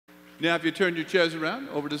Now, if you turn your chairs around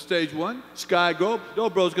over to stage one, Sky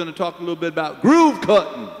Dobro's going to talk a little bit about groove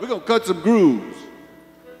cutting. We're going to cut some grooves.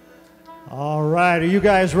 All right, are you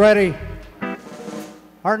guys ready?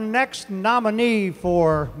 Our next nominee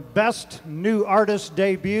for Best New Artist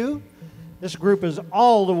Debut, this group is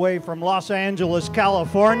all the way from Los Angeles,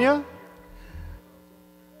 California.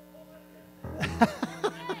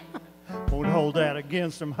 Won't hold that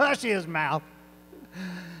against him. Hush his mouth.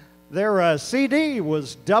 Their CD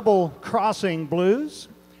was Double Crossing Blues.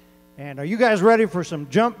 And are you guys ready for some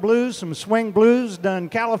jump blues, some swing blues done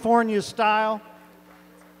California style?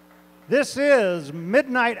 This is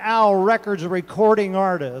Midnight Owl Records recording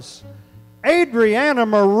artist Adrianna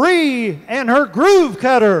Marie and her Groove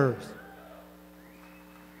Cutters.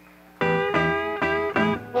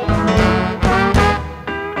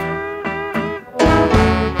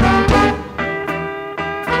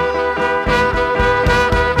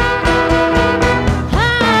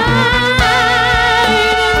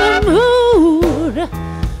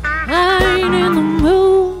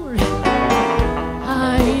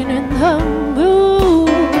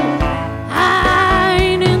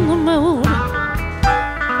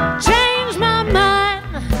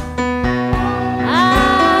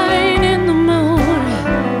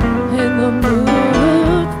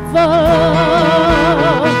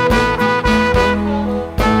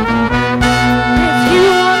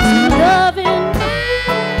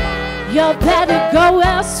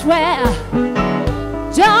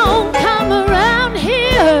 Don't come around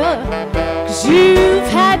here, 'cause you've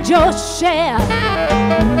had your share.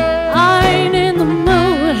 I ain't in the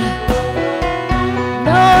mood.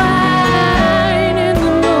 No, I ain't in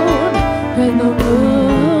the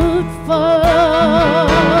mood for.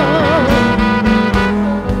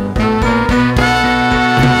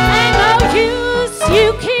 Ain't no use,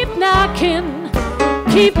 you keep knocking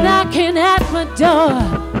at my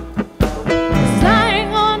door.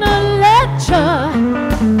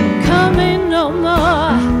 Coming no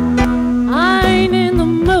more. I ain't in the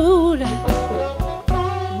mood. No,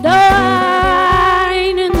 I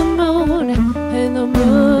ain't in the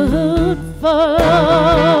mood for.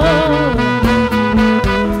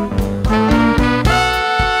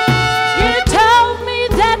 You told me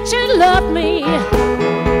that you loved me,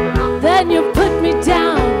 then you put me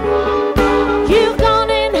down. You've gone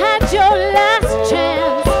and had your last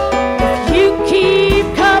chance. You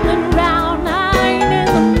keep coming round.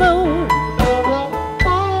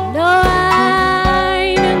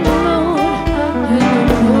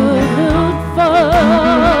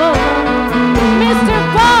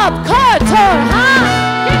 Corritore.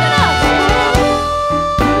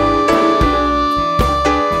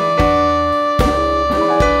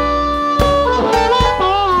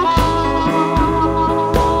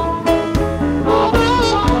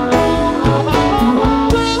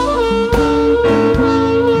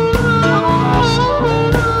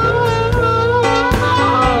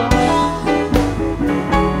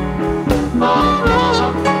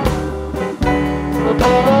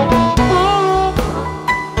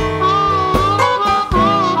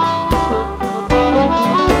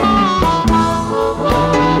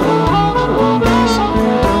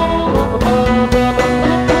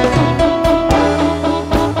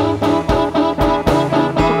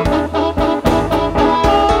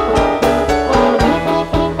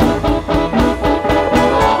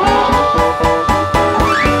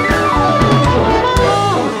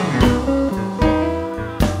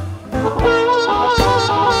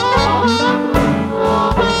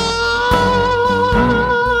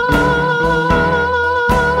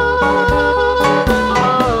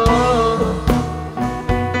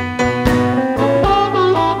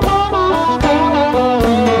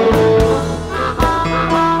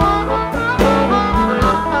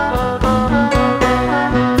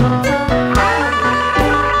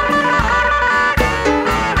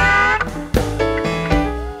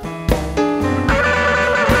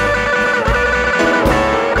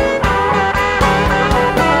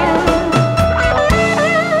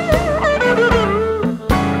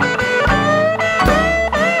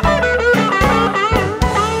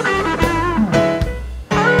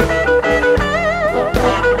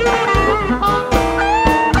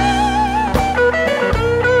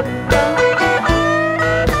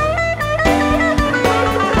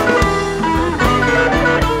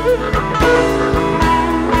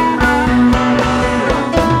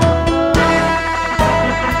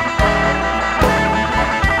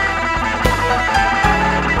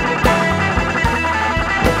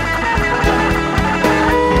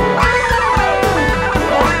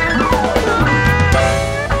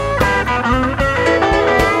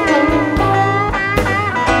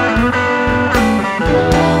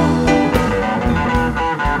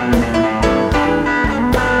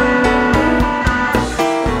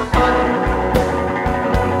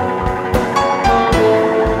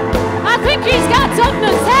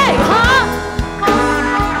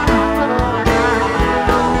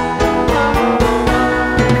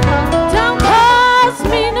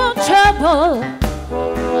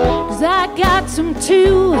 some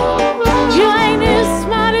too. You ain't as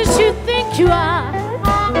smart as you think you are.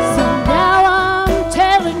 So now I'm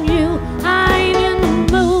telling you, I ain't in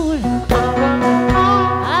the mood.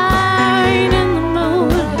 I ain't in the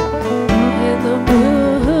mood. In the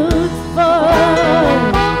mood for.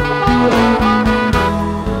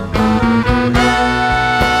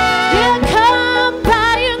 Yeah, come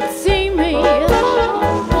by and see me.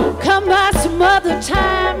 Come by some other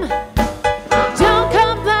time. Don't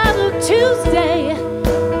come by till Tuesday.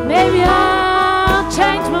 Maybe I'll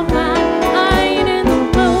change my mind. I ain't in the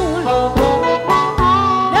mood. No,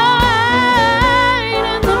 I ain't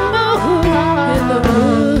in the mood. In the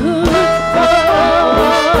mood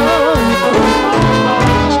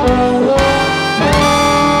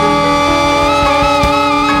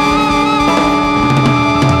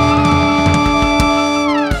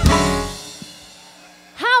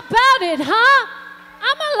How about it, huh?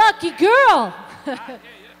 I'm a lucky girl.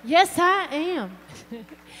 Yes, I am.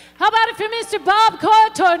 How about it for Mr. Bob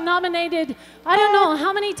Corritore, nominated, I don't know,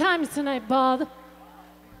 how many times tonight, Bob?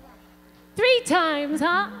 3 times,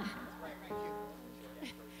 huh?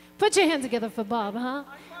 Put your hands together for Bob, huh?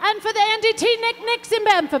 And for the NDT Nick Nixon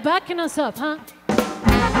Band for backing us up, huh?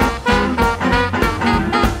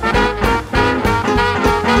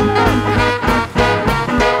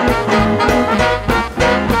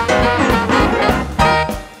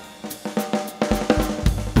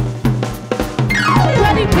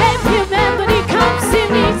 Well, he may be a man, but he comes to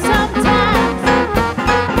me sometimes.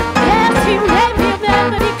 Yes, he may be a man,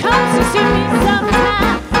 but he comes to see me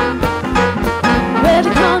sometimes. Well, he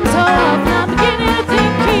comes so often, I'm beginning to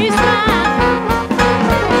think he's mine.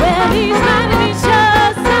 Well, he's mine and he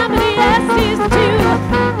shows somebody else is too.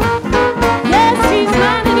 Yes, he's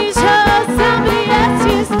mine and he shows somebody else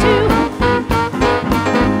is too.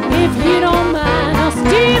 If you don't mind, I'll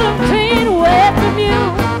steal him clean away from you.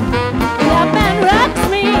 That man rocks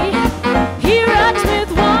me. He rocks me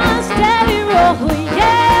with one steady roll.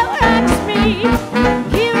 Yeah, rocks me.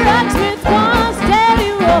 He rocks me with one steady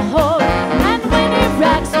roll. And when he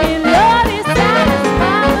rocks me, Lord, he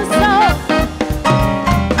satisfies my soul.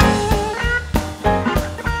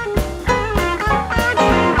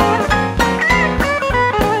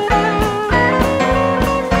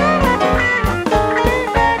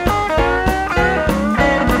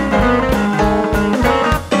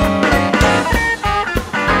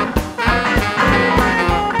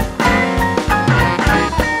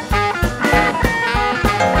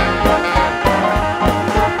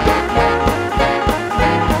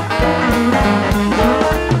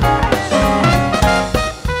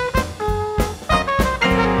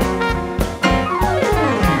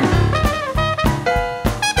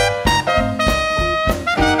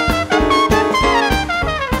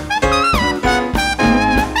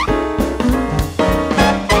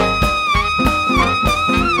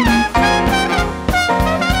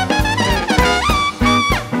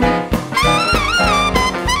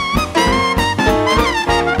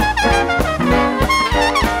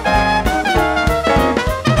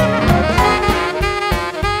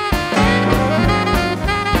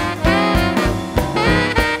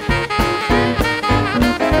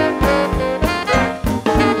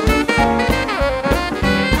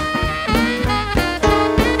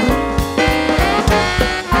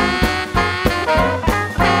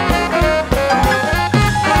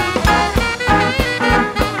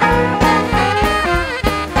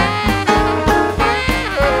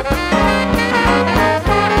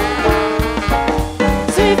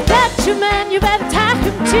 So you've got your man, you better tie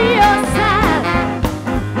him to your side.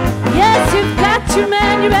 Yes, you've got your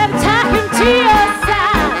man, you better tie him to your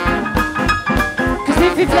side. 'Cause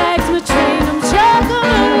if he flags my train, I'm sure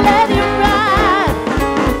gonna let him ride.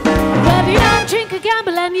 But you don't drink or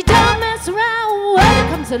gamble and you don't mess around. When it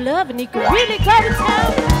comes to love and he could really go to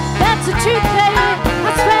town. That's the truth, baby,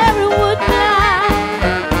 I swear it wouldn't lie.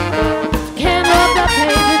 Can't love that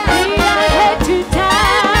baby with me, I hate to die.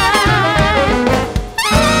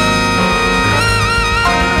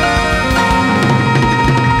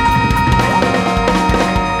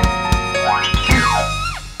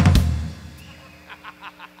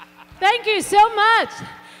 Thank you so much.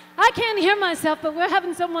 I can't hear myself, but we're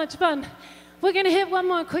having so much fun. We're gonna hit one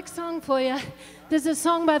more quick song for you. There's a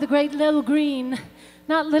song by the great Little Green.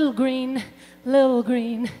 Not Little Green, Little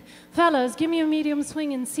Green. Fellas, give me a medium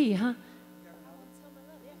swing in C, huh?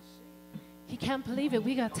 He can't believe it,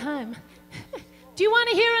 we got time. Do you want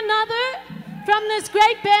to hear another from this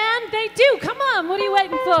great band? They do, come on, what are you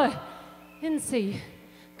waiting for? In C,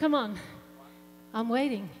 come on, I'm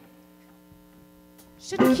waiting.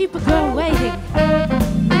 Shouldn't keep a girl waiting.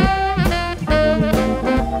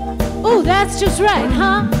 Oh, that's just right,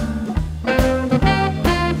 huh? Oh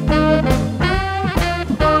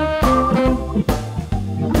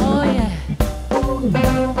yeah.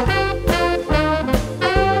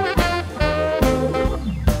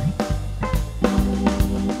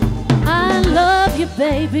 I love you,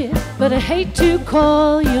 baby, but I hate to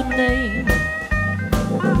call your name.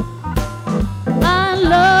 I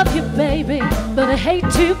love you, baby, but I hate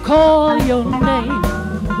to call your name.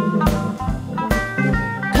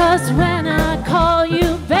 'Cause when I call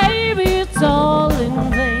you, baby, it's all in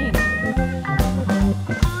vain.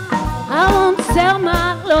 I won't sell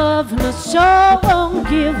my love, and I sure won't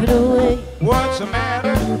give it away. What's the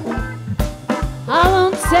matter? I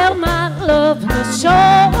won't sell my love, and I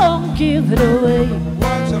sure won't give it away.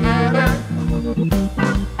 What's the matter?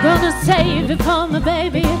 Gonna save it for my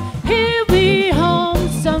baby, he'll be home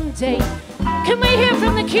someday. Can we hear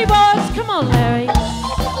from the keyboards? Come on, Larry.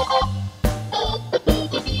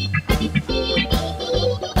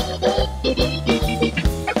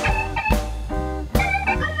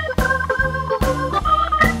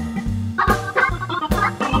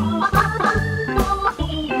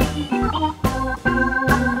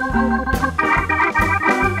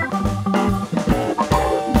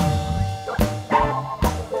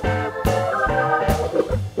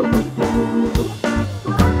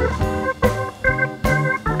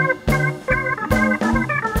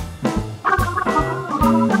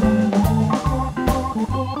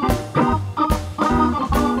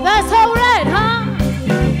 That's all right, huh?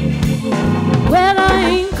 Well, I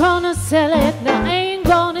ain't gonna sell it, and I ain't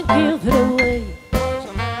gonna give it away.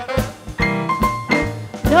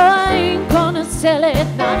 No, I ain't gonna sell it,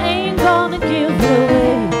 and I ain't gonna give it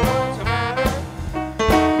away.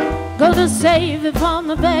 Gonna save it for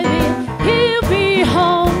my baby, he'll be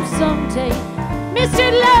home someday.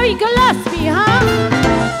 Mr. Larry Gillespie, huh?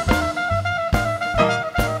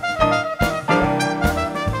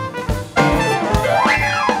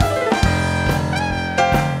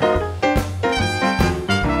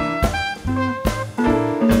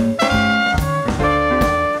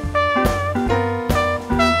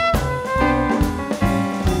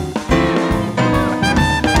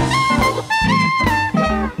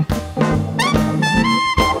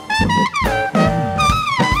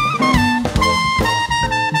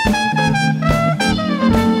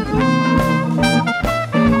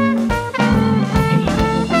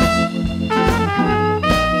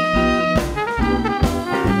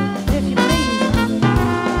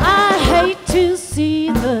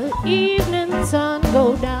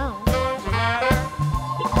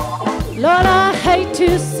 Lord, I hate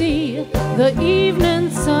to see the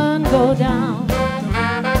evening sun go down.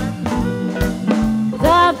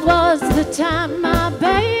 That was the time my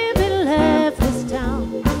baby left this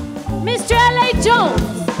town. Mr. L.A. Jones.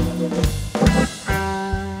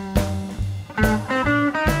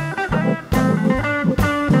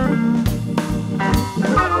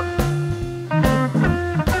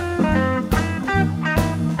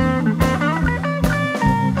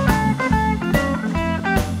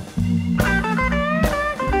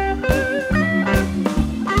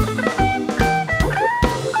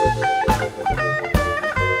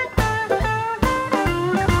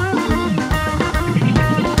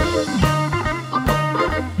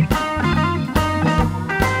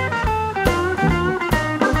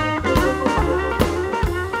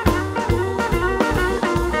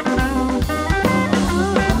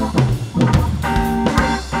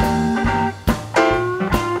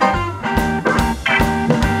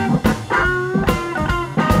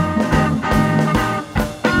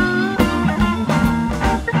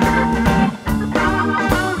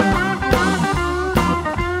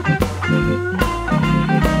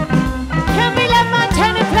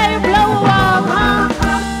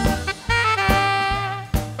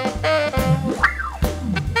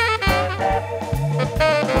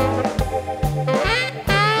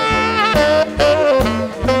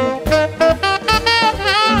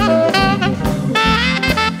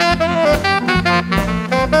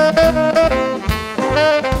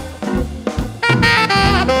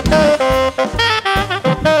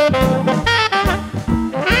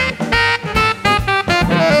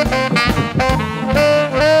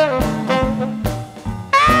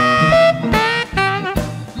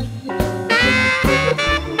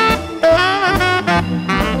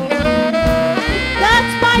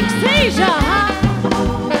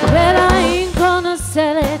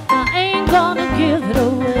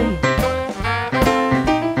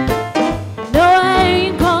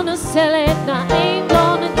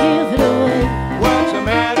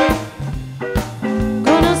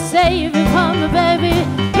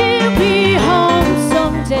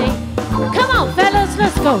 Come on, fellas,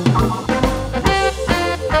 let's go.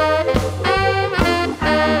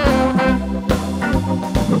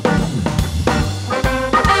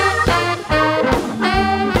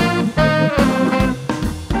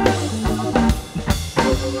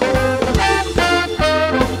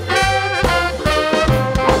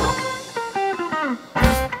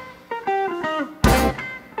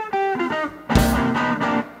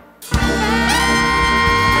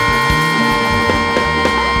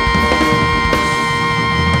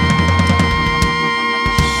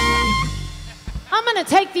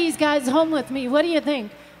 guys home with me. What do you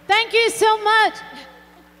think? Thank you so much.